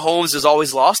Mahomes has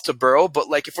always lost to Burrow, but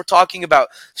like if we're talking about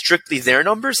strictly their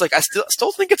numbers, like I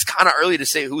still think it's kind of early to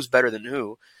say who's better than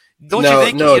who. Don't you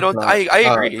think? No, I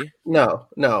agree. No.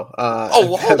 Oh,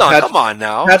 well, hold on. Come on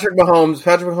now. Patrick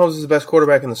Mahomes is the best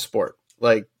quarterback in the sport.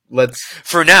 Like, let's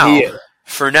for now.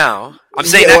 I'm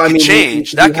saying that could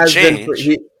change. That could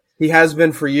change. He has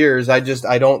been for years. I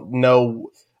don't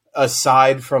know.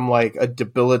 Aside from like a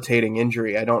debilitating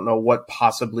injury, I don't know what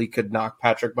possibly could knock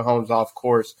Patrick Mahomes off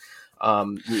course.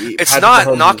 It's not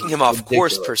Mahomes knocking him off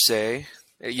course per se.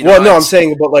 I'm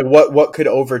saying, but like what could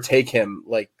overtake him?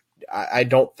 Like, I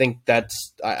don't think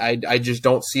that's. I just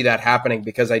don't see that happening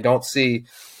because I don't see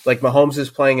like Mahomes is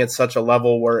playing at such a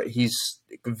level where he's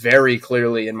very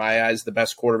clearly, in my eyes, the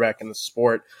best quarterback in the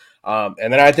sport. And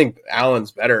then I think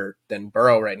Allen's better than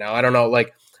Burrow right now. I don't know.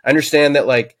 Like, I understand that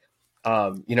like.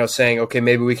 Saying, okay,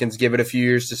 maybe we can give it a few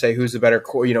years to say who's the better,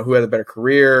 who had a better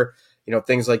career,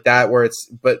 things like that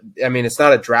but I mean, it's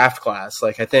not a draft class.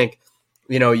 Like, I think,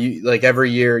 you like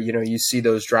every year, you see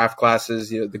those draft classes,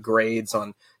 the grades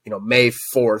on, May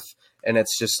 4th, and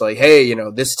it's just like, hey,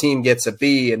 this team gets a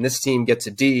B and this team gets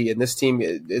a D and this team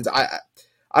is, I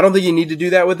don't think you need to do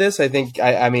that with this. I think,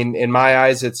 I mean, in my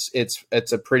eyes,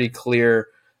 it's a pretty clear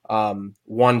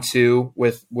 1-2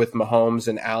 with Mahomes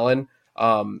and Allen.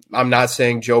 I'm not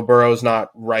saying Joe Burrow's not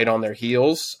right on their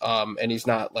heels, and he's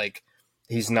not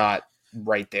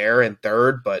right there in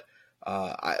third, but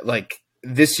like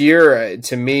this year,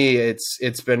 to me,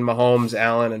 it's been Mahomes,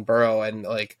 Allen, and Burrow, and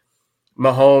like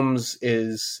Mahomes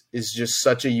is just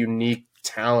such a unique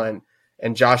talent,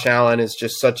 and Josh Allen is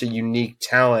just such a unique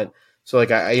talent. So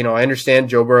like I understand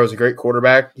Joe Burrow is a great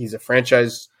quarterback. He's a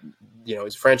franchise, he's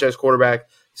a franchise quarterback.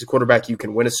 He's a quarterback you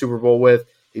can win a Super Bowl with.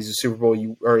 He's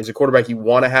a quarterback you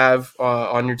want to have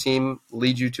on your team,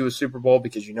 lead you to a Super Bowl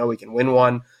because he can win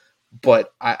one.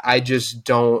 But I just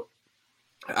don't.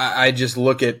 I just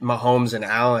look at Mahomes and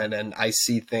Allen, and I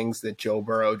see things that Joe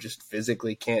Burrow just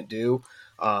physically can't do,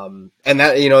 and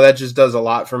that just does a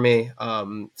lot for me.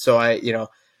 So I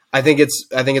think it's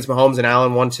Mahomes and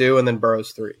Allen 1-2, and then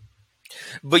Burrow's 3.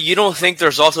 But you don't think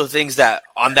there's also things that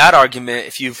on that argument,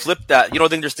 if you flip that, you don't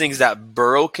think there's things that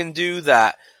Burrow can do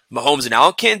that Mahomes and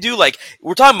Allen can't do? Like,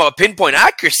 we're talking about pinpoint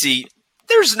accuracy.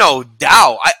 There's no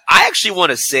doubt. I actually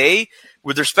want to say,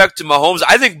 with respect to Mahomes,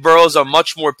 I think Burrow's a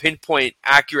much more pinpoint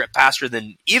accurate passer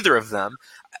than either of them.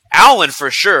 Allen, for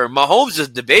sure. Mahomes is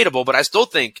debatable, but I still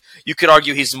think you could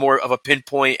argue he's more of a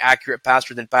pinpoint accurate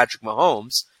passer than Patrick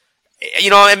Mahomes.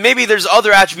 And maybe there's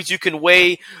other attributes you can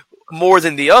weigh more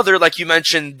than the other, like you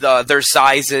mentioned their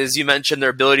sizes, you mentioned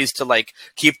their abilities to like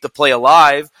keep the play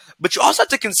alive, but you also have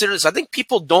to consider this. I think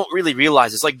people don't really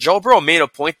realize this. Like Joe Burrow made a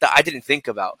point that I didn't think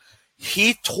about.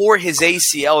 He tore his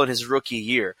ACL in his rookie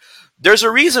year. There's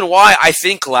a reason why I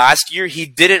think last year he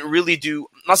didn't really do.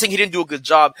 I'm not saying he didn't do a good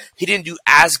job. He didn't do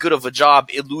as good of a job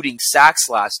eluding sacks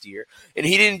last year, and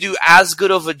he didn't do as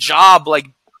good of a job like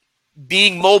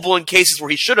being mobile in cases where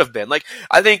he should have been. Like,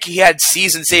 I think he had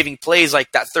season-saving plays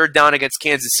like that third down against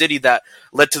Kansas City that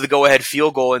led to the go-ahead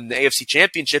field goal in the AFC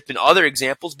Championship and other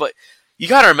examples. But you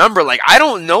got to remember, like, I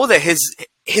don't know that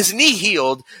his knee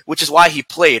healed, which is why he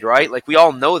played, right? Like, we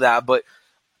all know that. But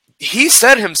he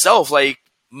said himself, like,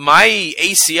 my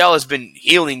ACL has been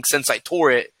healing since I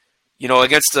tore it,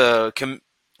 against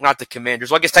not the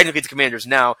Commanders. Well, I guess technically the Commanders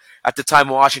now, at the time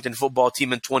Washington football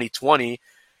team in 2020.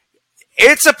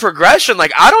 It's a progression.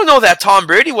 Like, I don't know that Tom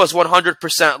Brady was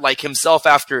 100% like himself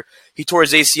after he tore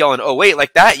his ACL in 2008.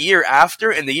 Like, that year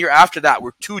after and the year after that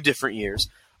were two different years.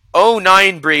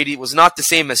 2009 Brady was not the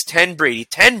same as 10 Brady.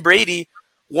 10 Brady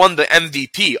won the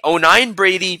MVP. 2009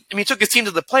 Brady, he took his team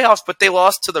to the playoffs, but they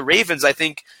lost to the Ravens, I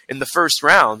think, in the first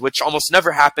round, which almost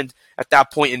never happened at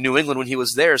that point in New England when he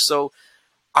was there. So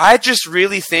I just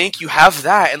really think you have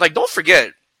that. And, like, don't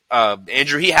forget,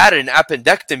 Andrew, he had an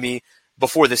appendectomy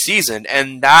before the season,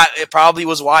 and that it probably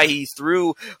was why he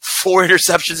threw 4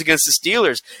 interceptions against the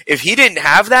Steelers. If he didn't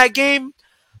have that game,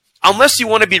 unless you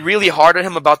want to be really hard on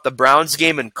him about the Browns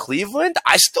game in Cleveland,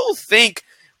 I still think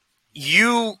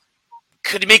you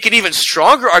could make an even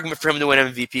stronger argument for him to win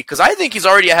MVP, because I think he's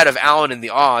already ahead of Allen in the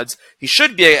odds. He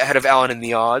should be ahead of Allen in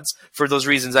the odds for those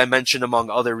reasons I mentioned, among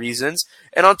other reasons.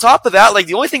 And on top of that, like,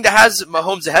 the only thing that has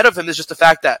Mahomes ahead of him is just the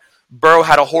fact that Burrow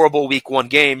had a horrible Week 1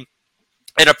 game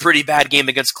and a pretty bad game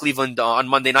against Cleveland on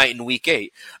Monday night in Week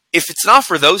 8. If it's not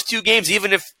for those two games,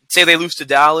 even if, say, they lose to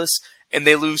Dallas and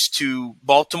they lose to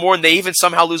Baltimore, and they even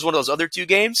somehow lose one of those other 2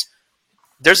 games,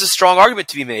 there's a strong argument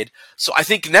to be made. So I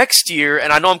think next year,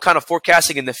 and I know I'm kind of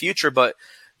forecasting in the future, but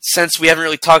since we haven't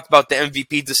really talked about the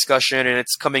MVP discussion and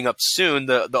it's coming up soon,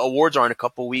 the awards are in a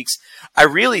couple weeks, I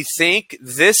really think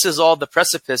this is all the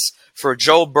precipice for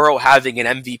Joe Burrow having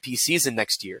an MVP season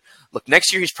next year. Look,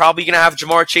 next year he's probably going to have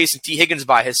Jamar Chase and T. Higgins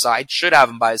by his side, should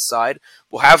have him by his side.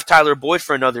 We'll have Tyler Boyd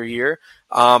for another year.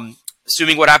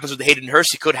 Assuming what happens with Hayden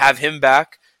Hurst, he could have him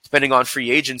back, depending on free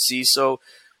agency. So,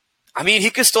 I mean, he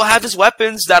could still have his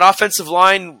weapons. That offensive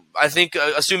line, I think,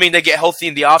 assuming they get healthy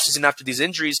in the offseason after these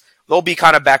injuries, they'll be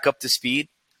kind of back up to speed.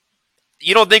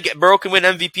 You don't think Burrow can win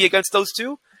MVP against those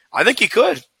 2? I think he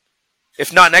could.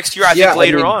 If not next year, I think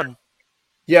later on.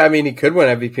 Yeah, I mean, he could win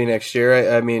MVP next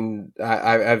year. I mean,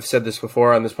 I've said this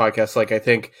before on this podcast. Like, I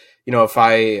think, if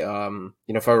I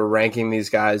were ranking these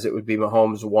guys, it would be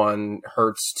Mahomes 1,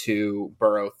 Hurts 2,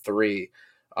 Burrow 3.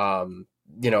 Again,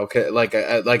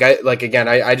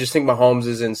 I just think Mahomes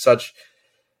is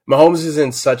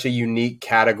in such a unique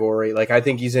category. Like, I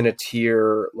think he's in a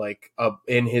tier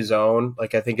in his own.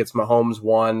 Like, I think it's Mahomes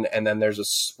 1, and then there's a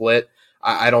split.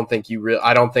 I don't think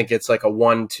it's like a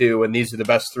 1-2, and these are the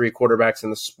best 3 quarterbacks in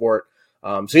the sport.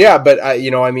 I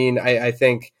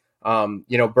think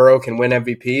Burrow can win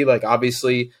MVP. Like,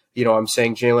 obviously, I'm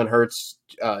saying Jalen Hurts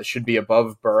should be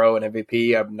above Burrow in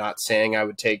MVP. I'm not saying I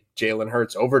would take Jalen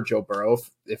Hurts over Joe Burrow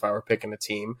if I were picking a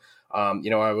team. I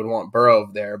would want Burrow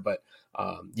there, but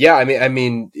I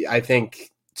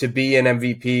think to be an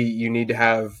MVP, you need to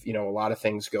have, a lot of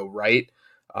things go right.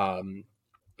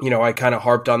 I kind of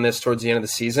harped on this towards the end of the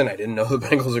season. I didn't know the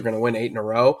Bengals are going to win 8 in a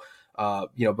row.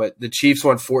 But the Chiefs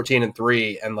went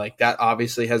 14-3, and like that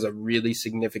obviously has a really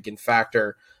significant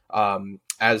factor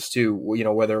as to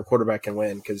whether a quarterback can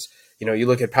win. Because you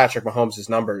look at Patrick Mahomes'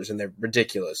 numbers and they're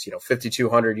ridiculous.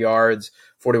 5,200 yards,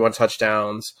 41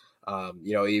 touchdowns.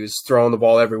 He was throwing the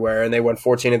ball everywhere, and they went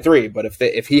 14-3. But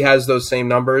if he has those same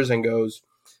numbers and goes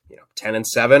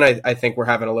 10-7, I think we're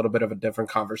having a little bit of a different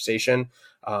conversation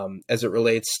as it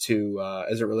relates to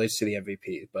the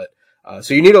MVP. But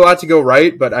so you need a lot to go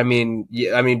right, but I mean,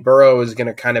 Burrow is going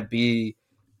to kind of be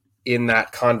in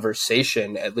that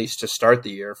conversation at least to start the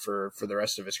year for the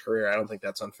rest of his career. I don't think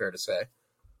that's unfair to say.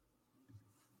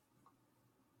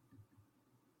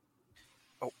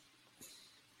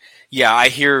 Yeah, I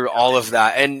hear all of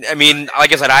that. And I mean,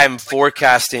 like I said, I am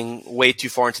forecasting way too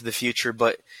far into the future,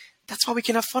 but that's why we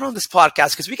can have fun on this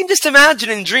podcast, because we can just imagine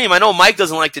and dream. I know Mike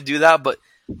doesn't like to do that, but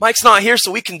Mike's not here, so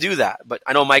we can do that. But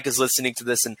I know Mike is listening to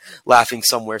this and laughing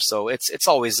somewhere, so it's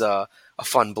always a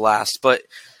fun blast. But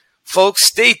folks,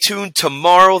 stay tuned.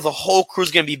 Tomorrow, the whole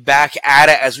crew's going to be back at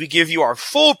it as we give you our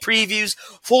full previews,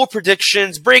 full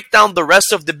predictions, break down the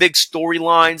rest of the big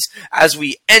storylines as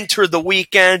we enter the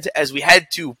weekend, as we head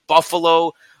to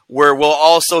Buffalo, where we'll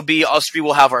also be, us three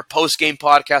will have our post-game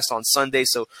podcast on Sunday,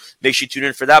 so make sure you tune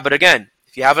in for that. But again,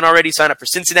 if you haven't already, sign up for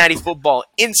Cincinnati Football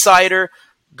Insider.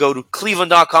 Go to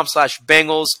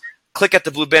cleveland.com/Bengals. Click at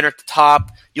the blue banner at the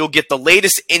top. You'll get the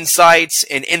latest insights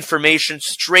and information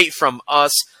straight from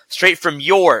us, straight from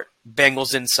your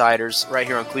Bengals insiders right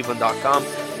here on cleveland.com.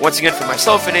 Once again, for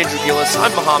myself and Andrew Gillis,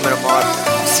 I'm Muhammad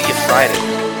Ahmad. See you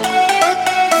Friday.